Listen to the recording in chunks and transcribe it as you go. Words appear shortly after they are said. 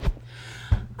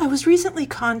was recently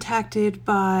contacted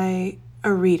by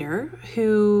a reader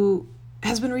who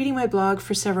has been reading my blog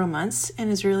for several months and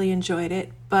has really enjoyed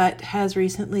it, but has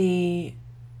recently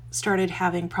started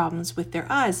having problems with their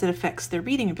eyes that affects their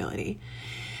reading ability.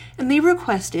 And they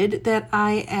requested that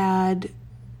I add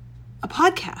a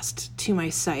podcast to my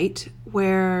site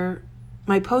where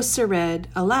my posts are read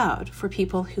aloud for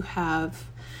people who have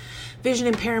vision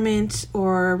impairment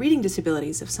or reading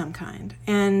disabilities of some kind.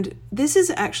 And this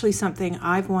is actually something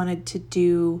I've wanted to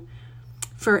do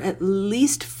for at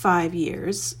least 5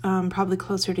 years, probably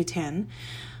closer to 10.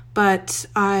 But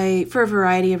for a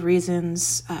variety of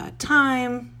reasons,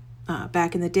 time,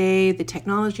 back in the day, the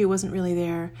technology wasn't really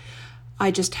there. I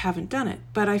just haven't done it.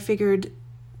 But I figured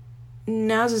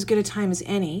now's as good a time as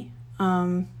any.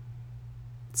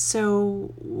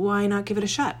 So why not give it a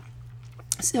shot?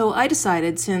 So I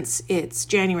decided, since it's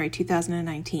January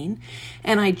 2019,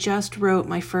 and I just wrote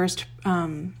my first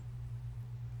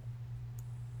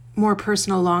more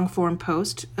personal long-form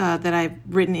post that I've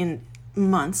written in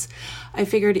months, I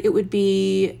figured it would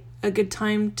be a good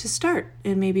time to start.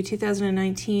 And maybe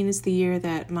 2019 is the year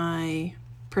that my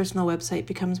personal website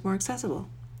becomes more accessible.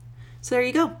 So there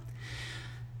you go.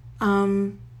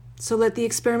 So let the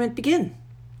experiment begin.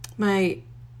 My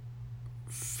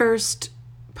first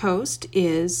post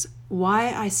is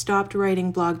why I stopped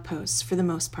writing blog posts for the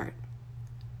most part.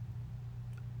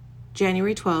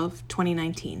 January 12,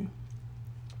 2019.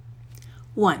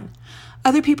 1.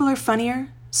 Other people are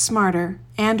funnier, smarter,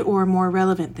 and or more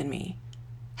relevant than me.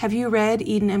 Have you read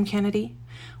Eden M. Kennedy?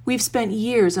 We've spent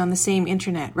years on the same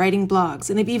internet, writing blogs,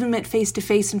 and have even met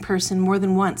face-to-face in person more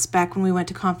than once back when we went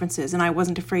to conferences and I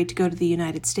wasn't afraid to go to the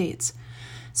United States.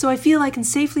 So I feel I can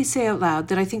safely say out loud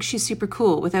that I think she's super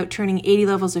cool without turning 80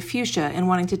 levels of fuchsia and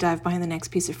wanting to dive behind the next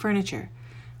piece of furniture.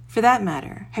 For that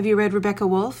matter, have you read Rebecca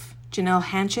Wolf, Janelle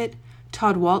Hanchett,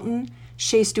 Todd Walton,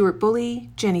 Shea Stewart Bully,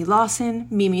 Jenny Lawson,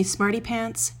 Mimi Smarty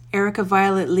Pants, Erica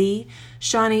Violet Lee,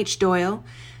 Sean H. Doyle,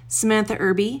 Samantha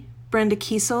Irby, Brenda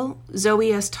Kiesel,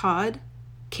 Zoe S. Todd,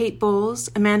 Kate Bowles,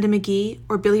 Amanda McGee,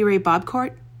 or Billy Ray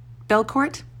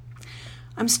Belcourt?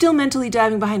 I'm still mentally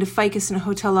diving behind a ficus in a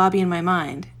hotel lobby in my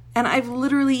mind, and I've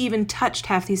literally even touched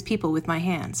half these people with my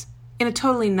hands. In a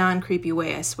totally non-creepy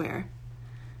way, I swear.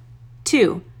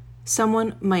 2.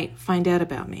 Someone might find out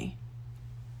about me.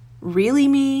 Really,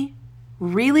 me?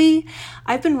 Really?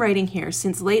 I've been writing here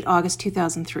since late August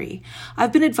 2003.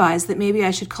 I've been advised that maybe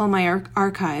I should cull my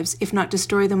archives, if not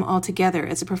destroy them altogether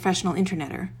as a professional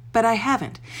interneter. But I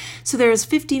haven't. So there is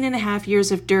 15 and a half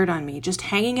years of dirt on me, just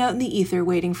hanging out in the ether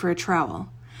waiting for a trowel.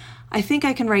 I think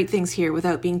I can write things here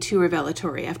without being too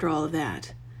revelatory after all of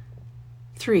that.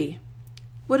 3.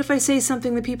 What if I say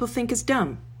something that people think is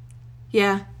dumb?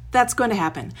 Yeah, that's going to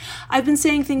happen. I've been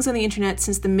saying things on the internet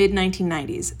since the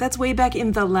mid-1990s. That's way back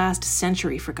in the last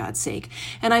century, for God's sake.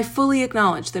 And I fully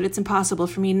acknowledge that it's impossible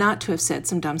for me not to have said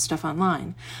some dumb stuff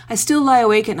online. I still lie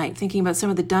awake at night thinking about some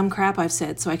of the dumb crap I've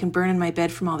said so I can burn in my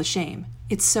bed from all the shame.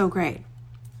 It's so great.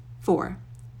 4.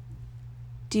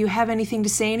 Do you have anything to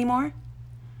say anymore?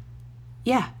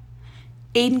 Yeah.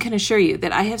 Aiden can assure you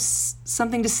that I have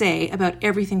something to say about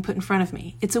everything put in front of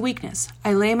me. It's a weakness.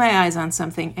 I lay my eyes on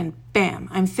something and bam,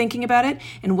 I'm thinking about it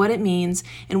and what it means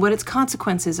and what its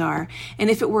consequences are. And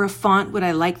if it were a font, would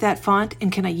I like that font? And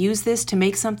can I use this to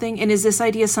make something? And is this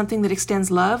idea something that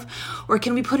extends love? Or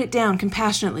can we put it down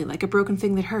compassionately like a broken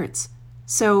thing that hurts?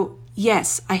 So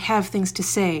yes, I have things to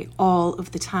say all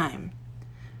of the time.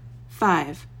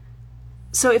 5.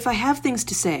 So if I have things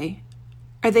to say,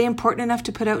 are they important enough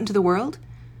to put out into the world?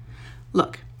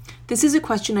 Look, this is a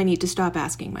question I need to stop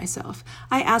asking myself.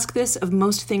 I ask this of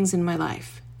most things in my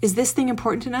life. Is this thing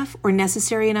important enough or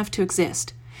necessary enough to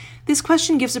exist? This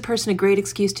question gives a person a great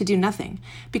excuse to do nothing,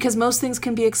 because most things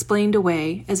can be explained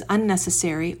away as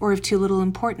unnecessary or of too little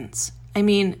importance. I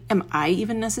mean, am I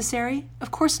even necessary?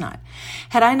 Of course not.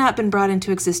 Had I not been brought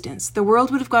into existence, the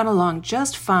world would have gone along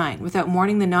just fine without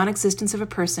mourning the non-existence of a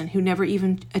person who never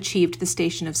even achieved the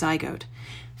station of zygote.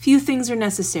 Few things are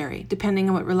necessary, depending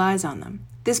on what relies on them.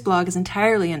 This blog is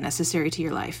entirely unnecessary to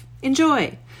your life.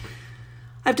 Enjoy!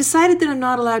 I've decided that I'm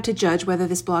not allowed to judge whether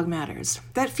this blog matters.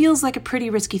 That feels like a pretty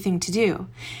risky thing to do.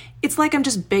 It's like I'm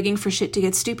just begging for shit to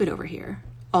get stupid over here.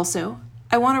 Also,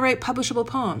 I want to write publishable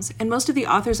poems, and most of the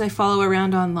authors I follow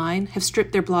around online have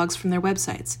stripped their blogs from their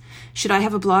websites. Should I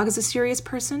have a blog as a serious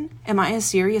person? Am I a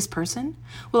serious person?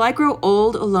 Will I grow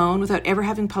old alone without ever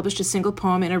having published a single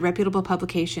poem in a reputable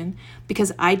publication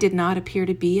because I did not appear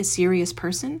to be a serious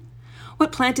person?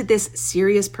 What planted this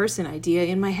serious person idea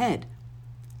in my head?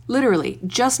 Literally,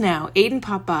 just now, Aiden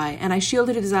popped by and I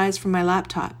shielded his eyes from my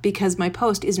laptop because my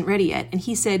post isn't ready yet, and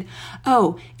he said,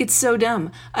 "Oh, it's so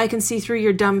dumb. I can see through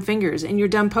your dumb fingers, and your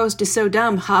dumb post is so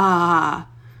dumb. Ha ha ha."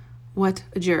 What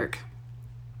a jerk.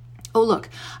 Oh, look,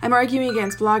 I'm arguing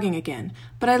against blogging again,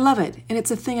 but I love it, and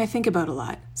it's a thing I think about a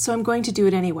lot, so I'm going to do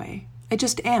it anyway. I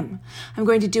just am. I'm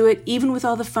going to do it even with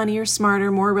all the funnier,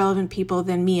 smarter, more relevant people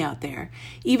than me out there.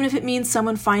 Even if it means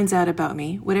someone finds out about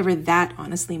me, whatever that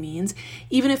honestly means.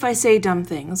 Even if I say dumb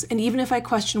things, and even if I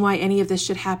question why any of this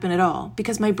should happen at all,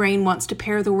 because my brain wants to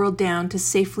pare the world down to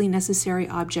safely necessary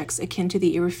objects akin to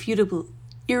the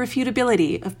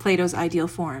irrefutability of Plato's ideal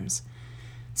forms.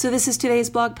 So this is today's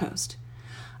blog post.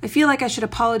 I feel like I should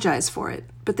apologize for it,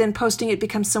 but then posting it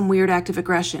becomes some weird act of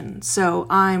aggression, so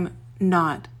I'm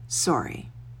not sorry.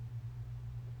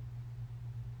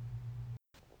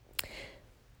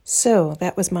 So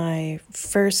that was my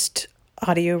first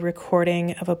audio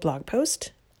recording of a blog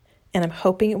post, and I'm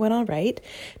hoping it went all right,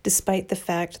 despite the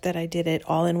fact that I did it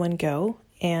all in one go,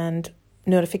 and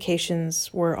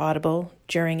notifications were audible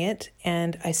during it,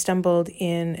 and I stumbled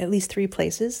in at least 3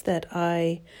 places that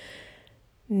I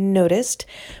noticed,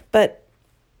 but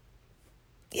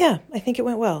yeah, I think it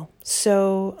went well.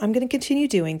 So I'm going to continue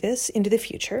doing this into the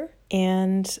future.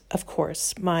 And of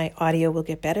course, my audio will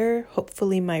get better.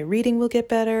 Hopefully my reading will get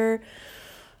better.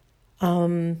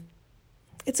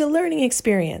 It's a learning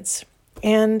experience.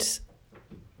 And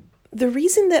the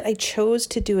reason that I chose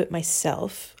to do it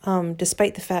myself,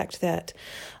 despite the fact that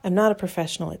I'm not a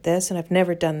professional at this and I've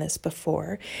never done this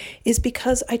before, is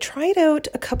because I tried out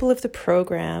a couple of the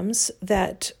programs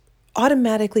that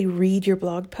automatically read your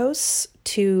blog posts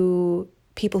to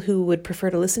people who would prefer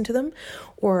to listen to them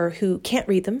or who can't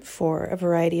read them for a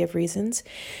variety of reasons.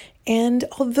 And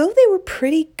although they were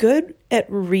pretty good at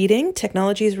reading,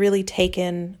 technology has really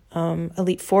taken a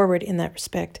leap forward in that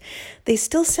respect, they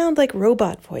still sound like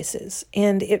robot voices,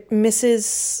 and it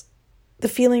misses the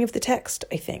feeling of the text,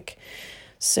 I think.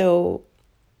 So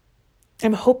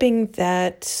I'm hoping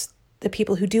that the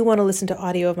people who do want to listen to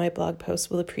audio of my blog posts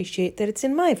will appreciate that it's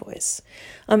in my voice.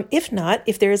 If not,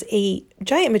 if there's a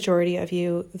giant majority of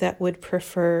you that would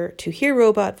prefer to hear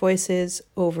robot voices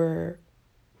over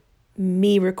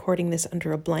me recording this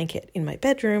under a blanket in my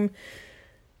bedroom,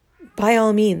 by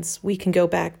all means, we can go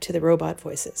back to the robot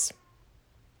voices.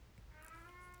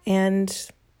 And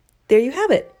there you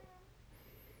have it.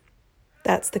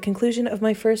 That's the conclusion of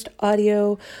my first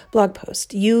audio blog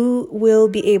post. You will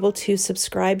be able to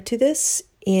subscribe to this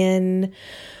in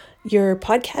your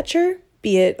podcatcher,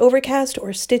 be it Overcast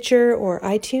or Stitcher or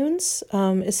iTunes,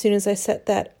 as soon as I set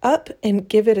that up and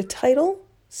give it a title.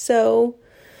 So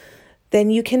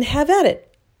then you can have at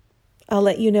it. I'll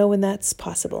let you know when that's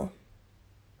possible.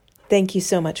 Thank you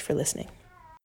so much for listening.